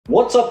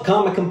What's up,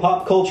 comic and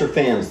pop culture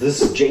fans?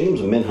 This is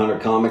James with Minhunter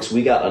Comics.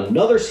 We got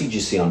another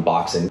CGC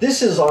unboxing.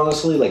 This is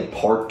honestly like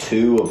part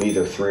 2 of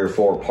either 3 or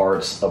 4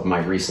 parts of my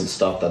recent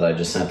stuff that I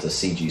just sent to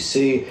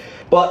CGC.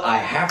 But I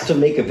have to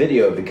make a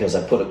video because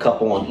I put a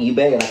couple on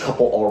eBay and a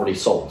couple already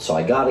sold. So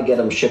I gotta get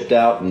them shipped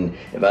out, and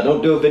if I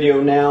don't do a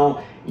video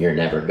now, you're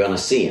never gonna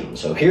see them.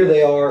 So here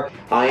they are.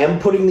 I am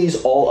putting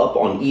these all up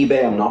on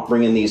eBay. I'm not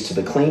bringing these to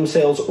the claim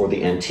sales or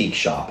the antique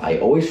shop. I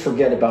always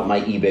forget about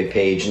my eBay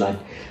page, and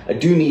I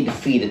do need to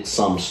feed it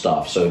some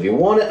stuff. So if you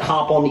want it,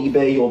 hop on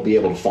eBay, you'll be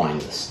able to find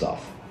this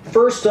stuff.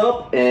 First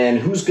up, and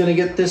who's gonna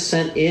get this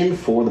sent in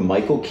for the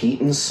Michael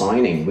Keaton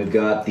signing? We've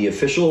got the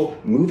official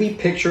movie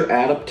picture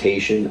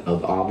adaptation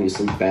of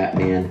obviously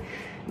Batman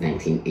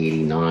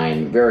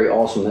 1989. Very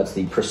awesome. That's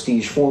the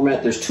prestige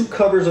format. There's 2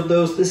 covers of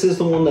those. This is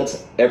the one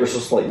that's ever so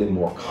slightly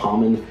more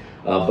common,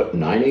 but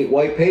 9/8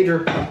 white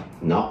pager,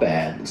 not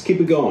bad. Let's keep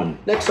it going.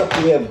 Next up,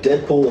 we have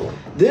Deadpool.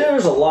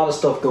 There's a lot of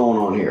stuff going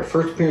on here.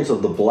 First appearance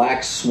of the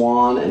Black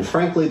Swan, and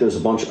frankly, there's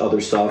a bunch of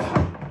other stuff.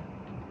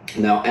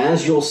 Now,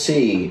 as you'll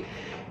see,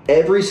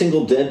 every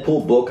single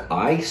Deadpool book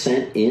I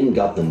sent in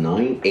got the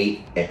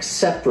 9/8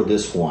 except for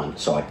this one.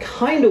 So I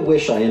kind of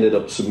wish I ended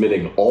up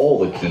submitting all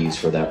the keys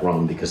for that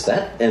run because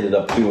that ended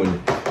up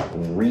doing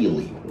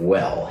really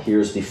well.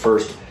 Here's the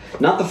first,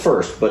 not the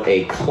first, but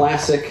a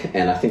classic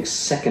and I think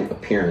second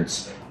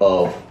appearance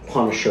of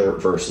Punisher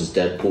versus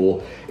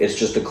Deadpool. It's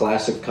just a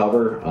classic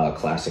cover,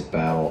 classic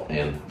battle,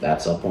 and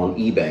that's up on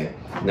eBay.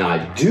 Now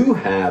I do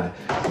have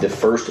the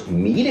first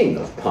meeting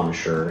of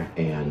Punisher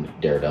and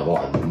Daredevil.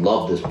 I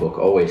love this book,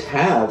 always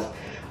have,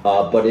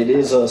 but it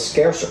is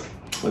scarcer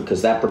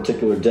because that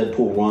particular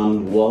Deadpool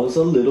run was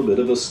a little bit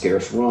of a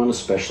scarce run,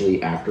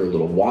 especially after a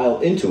little while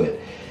into it.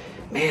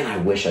 Man, I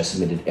wish I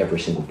submitted every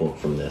single book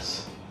from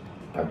this.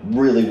 I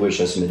really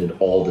wish I submitted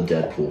all the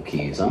Deadpool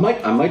keys. I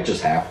might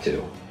just have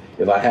to.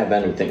 If I have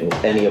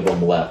any of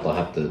them left, I'll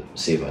have to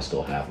see if I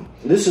still have them.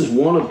 This is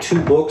one of 2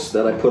 books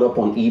that I put up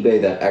on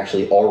eBay that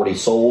actually already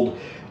sold,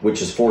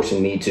 which is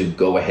forcing me to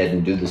go ahead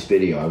and do this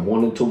video. I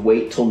wanted to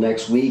wait till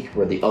next week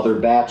where the other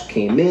batch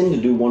came in to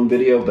do one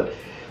video, but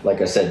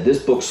like I said, this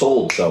book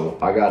sold, so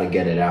I gotta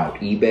get it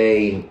out.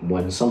 eBay,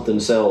 when something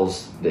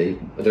sells,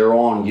 they're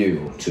on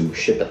you to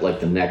ship it like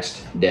the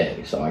next day,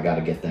 so I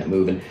gotta get that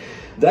moving.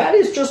 That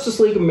is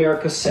Justice League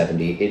America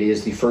 70. It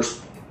is the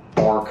first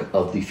arc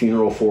of the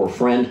Funeral for a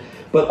Friend,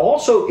 but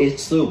also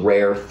it's the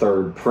rare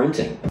 3rd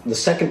printing. The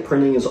 2nd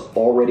printing is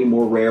already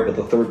more rare, but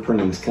the 3rd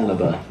printing is kind of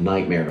a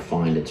nightmare to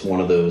find. It's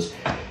one of those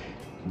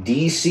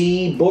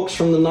DC books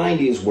from the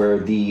 90s where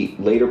the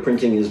later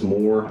printing is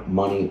more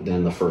money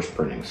than the first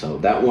printing. So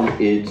that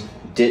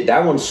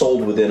one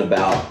sold within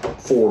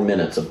about 4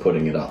 minutes of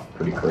putting it up.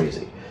 Pretty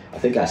crazy. I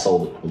think I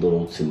sold it a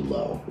little too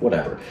low.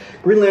 Whatever.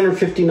 Green Lantern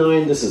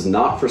 59, this is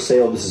not for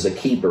sale. This is a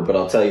keeper, but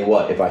I'll tell you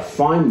what, if I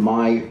find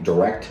my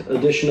direct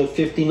edition of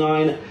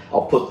 59,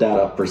 I'll put that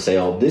up for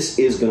sale. This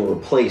is going to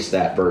replace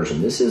that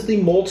version. This is the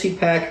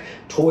multi-pack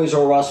Toys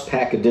R Us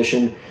pack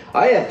edition.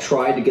 I have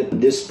tried to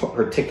get this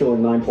particular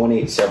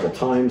 9.8 several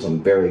times. I'm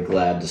very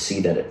glad to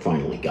see that it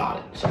finally got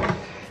it. So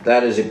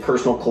that is a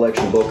personal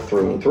collection book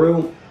through and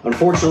through.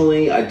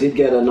 Unfortunately, I did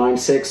get a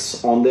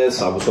 9.6 on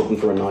this. I was hoping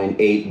for a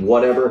 9.8,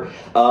 whatever.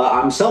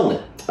 I'm selling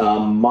it.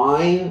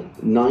 My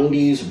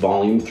 90s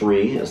Volume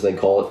 3, as they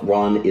call it,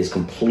 run is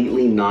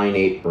completely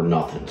 9.8 or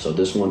nothing. So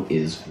this one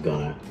is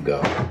gonna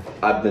go.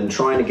 I've been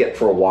trying to get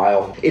for a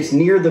while. It's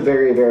near the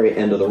very, very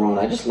end of the run.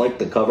 I just like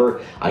the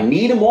cover. I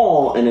need them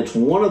all, and it's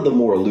one of the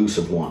more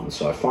elusive ones.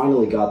 So I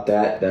finally got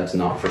that. That's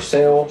not for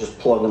sale. Just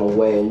plugging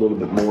away a little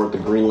bit more at the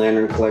Green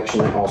Lantern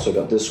collection. I also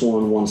got this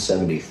one,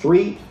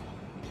 173.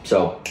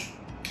 So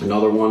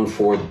another one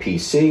for the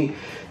PC.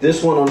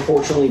 This one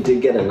unfortunately did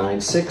get a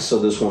 9.6, so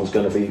this one's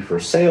going to be for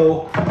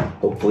sale.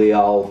 Hopefully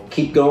I'll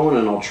keep going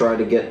and I'll try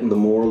to get the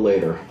more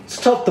later. It's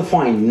tough to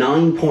find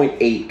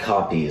 9.8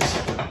 copies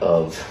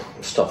of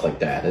stuff like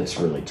that. It's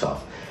really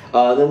tough.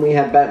 Then we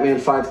have Batman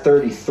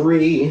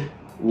 533.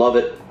 Love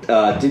it.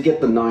 Did get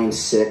the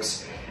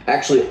 9.6.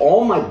 Actually,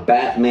 all my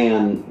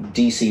Batman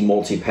DC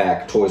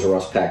multi-pack Toys R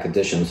Us pack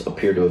editions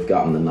appear to have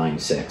gotten the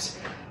 9.6.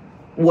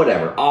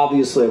 Whatever.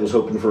 Obviously, I was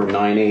hoping for a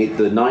 9.8.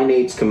 The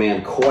 9.8s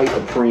command quite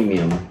a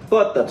premium,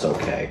 but that's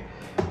okay.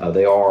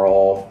 They are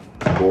all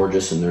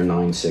gorgeous in their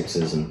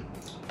 9.6s, and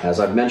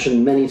as I've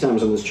mentioned many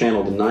times on this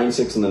channel, the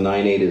 9.6 and the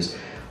 9.8 is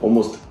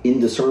almost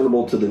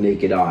indiscernible to the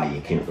naked eye.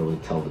 You can't really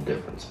tell the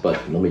difference. But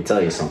let me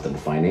tell you something.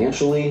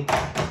 Financially,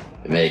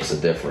 it makes a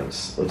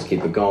difference. Let's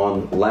keep it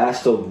going.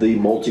 Last of the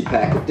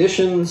multi-pack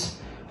editions,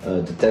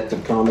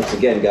 Detective Comics.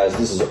 Again, guys,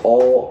 this is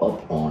all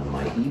up on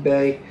my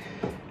eBay.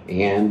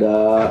 And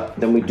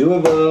then we do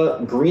have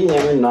a Green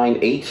Lantern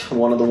 9.8,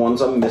 one of the ones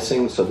I'm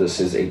missing. So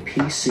this is a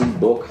PC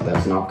book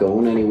that's not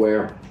going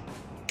anywhere.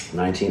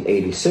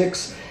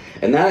 1986.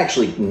 And that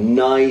actually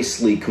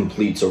nicely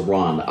completes a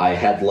run. I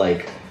had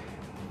like,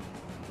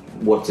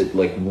 what's it,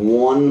 like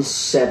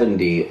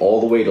 170 all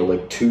the way to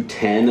like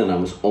 210, and I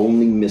was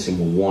only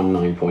missing one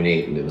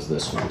 9.8, and it was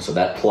this one. So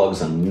that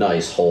plugs a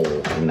nice hole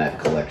in that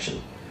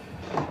collection.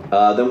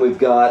 Then we've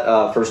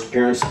got first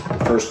appearance,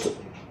 first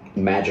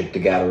Magic the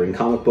Gathering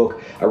comic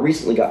book. I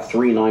recently got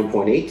 3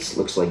 9.8s.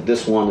 Looks like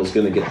this one is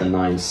going to get the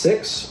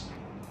 9.6.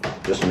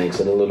 Just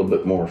makes it a little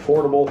bit more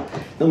affordable.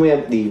 Then we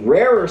have the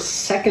rarer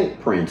second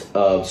print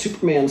of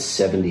Superman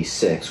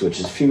 76,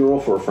 which is Funeral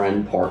for a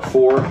Friend Part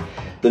 4.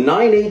 The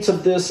 9.8s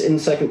of this in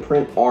second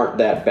print aren't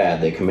that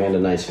bad. They command a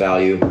nice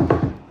value.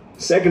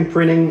 Second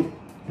printing,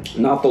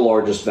 not the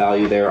largest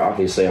value there.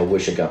 Obviously, I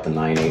wish I got the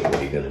 9.8. What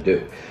are you going to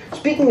do?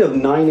 Speaking of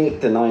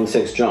 9.8 to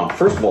 9.6 jump,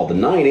 first of all, the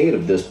 9.8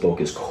 of this book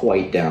is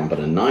quite down, but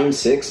a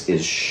 9.6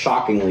 is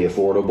shockingly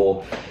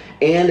affordable,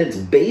 and it's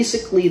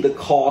basically the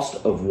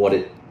cost of what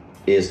it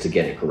is to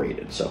get it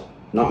graded. So,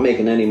 not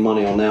making any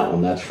money on that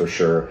one, that's for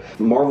sure.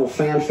 Marvel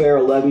Fanfare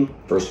 11,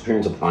 first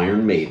appearance of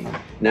Iron Maiden.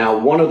 Now,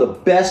 one of the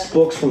best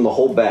books from the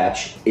whole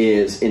batch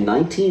is in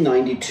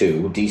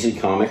 1992, DC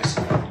Comics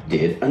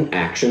did an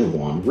Action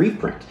 1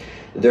 reprint.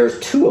 There's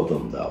 2 of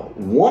them, though.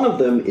 One of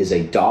them is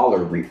a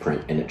 $1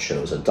 reprint, and it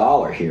shows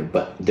 $1 here,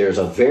 but there's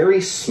a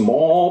very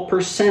small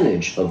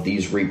percentage of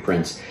these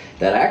reprints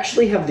that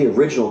actually have the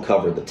original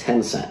cover, the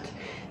 10-cent.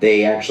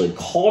 They actually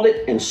called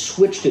it and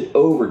switched it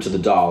over to the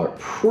 $1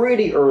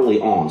 pretty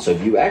early on. So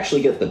if you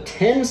actually get the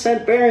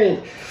 10-cent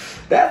variant,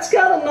 that's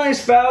got a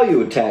nice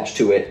value attached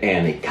to it,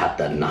 and it got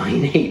the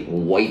 9.8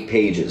 white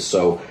pages.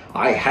 So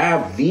I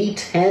have the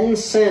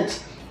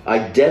 10-cent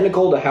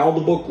identical to how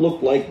the book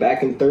looked like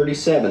back in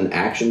 37,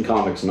 Action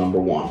Comics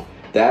 #1.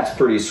 That's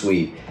pretty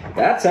sweet.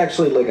 That's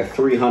actually like a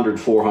 $300,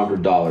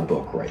 $400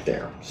 book right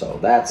there. So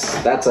that's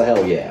a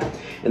hell yeah.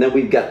 And then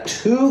we've got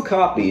 2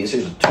 copies.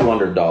 Here's a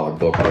 $200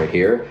 book right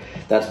here.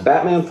 That's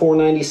Batman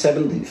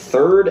 497, the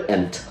third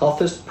and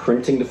toughest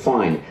printing to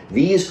find.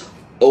 These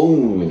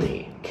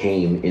only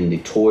came in the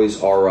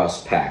Toys R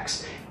Us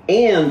packs.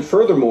 And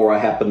furthermore, I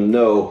happen to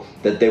know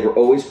that they were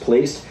always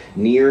placed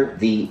near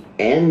the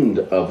end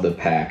of the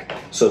pack.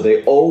 So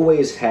they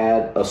always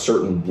had a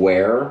certain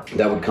wear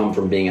that would come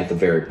from being at the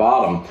very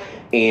bottom.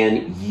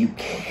 And you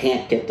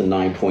can't get the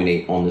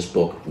 9.8 on this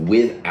book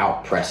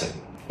without pressing.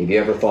 If you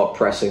ever thought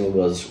pressing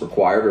was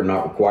required or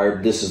not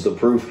required, this is the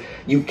proof.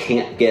 You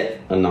can't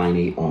get a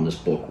 9.8 on this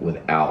book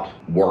without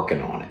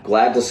working on it.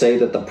 Glad to say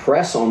that the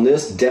press on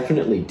this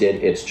definitely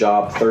did its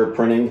job. Third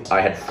printing. I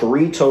had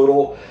 3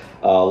 total.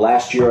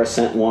 Last year I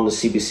sent one to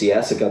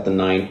CBCS. I got the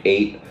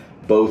 9.8.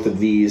 Both of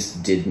these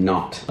did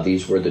not.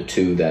 These were the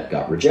 2 that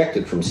got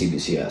rejected from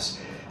CBCS.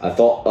 I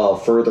thought a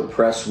further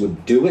press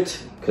would do it,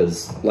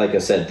 because, like I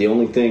said, the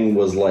only thing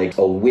was like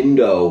a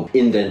window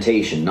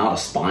indentation, not a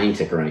spine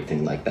tick or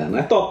anything like that. And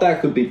I thought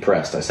that could be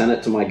pressed. I sent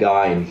it to my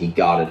guy, and he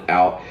got it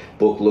out.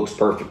 Book looks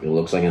perfect. It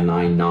looks like a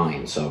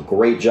 9.9. So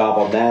great job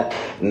on that.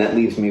 And that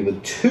leaves me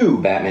with 2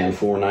 Batman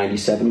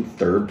 497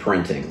 third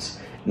printings.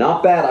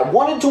 Not bad. I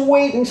wanted to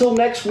wait until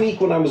next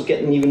week when I was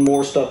getting even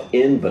more stuff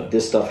in, but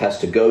this stuff has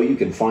to go. You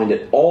can find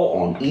it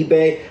all on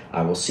eBay.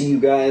 I will see you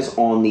guys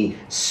on the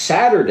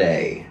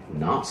Saturday,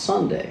 not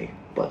Sunday,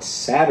 but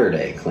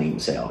Saturday claim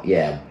sale.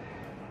 Yeah,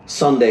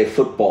 Sunday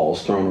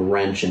football's thrown a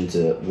wrench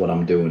into what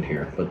I'm doing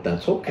here, but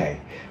that's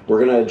okay.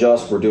 We're going to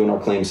adjust. We're doing our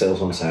claim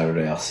sales on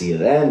Saturday. I'll see you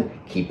then.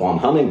 Keep on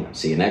hunting.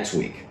 See you next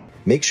week.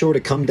 Make sure to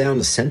come down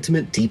to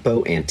Sentiment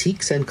Depot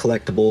Antiques and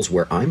Collectibles,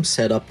 where I'm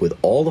set up with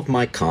all of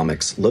my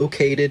comics,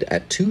 located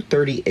at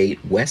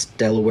 238 West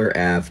Delaware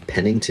Ave,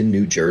 Pennington,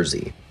 New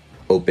Jersey.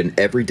 Open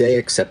every day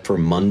except for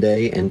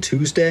Monday and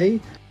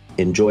Tuesday.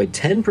 Enjoy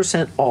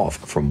 10% off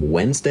from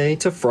Wednesday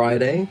to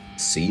Friday.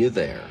 See you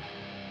there.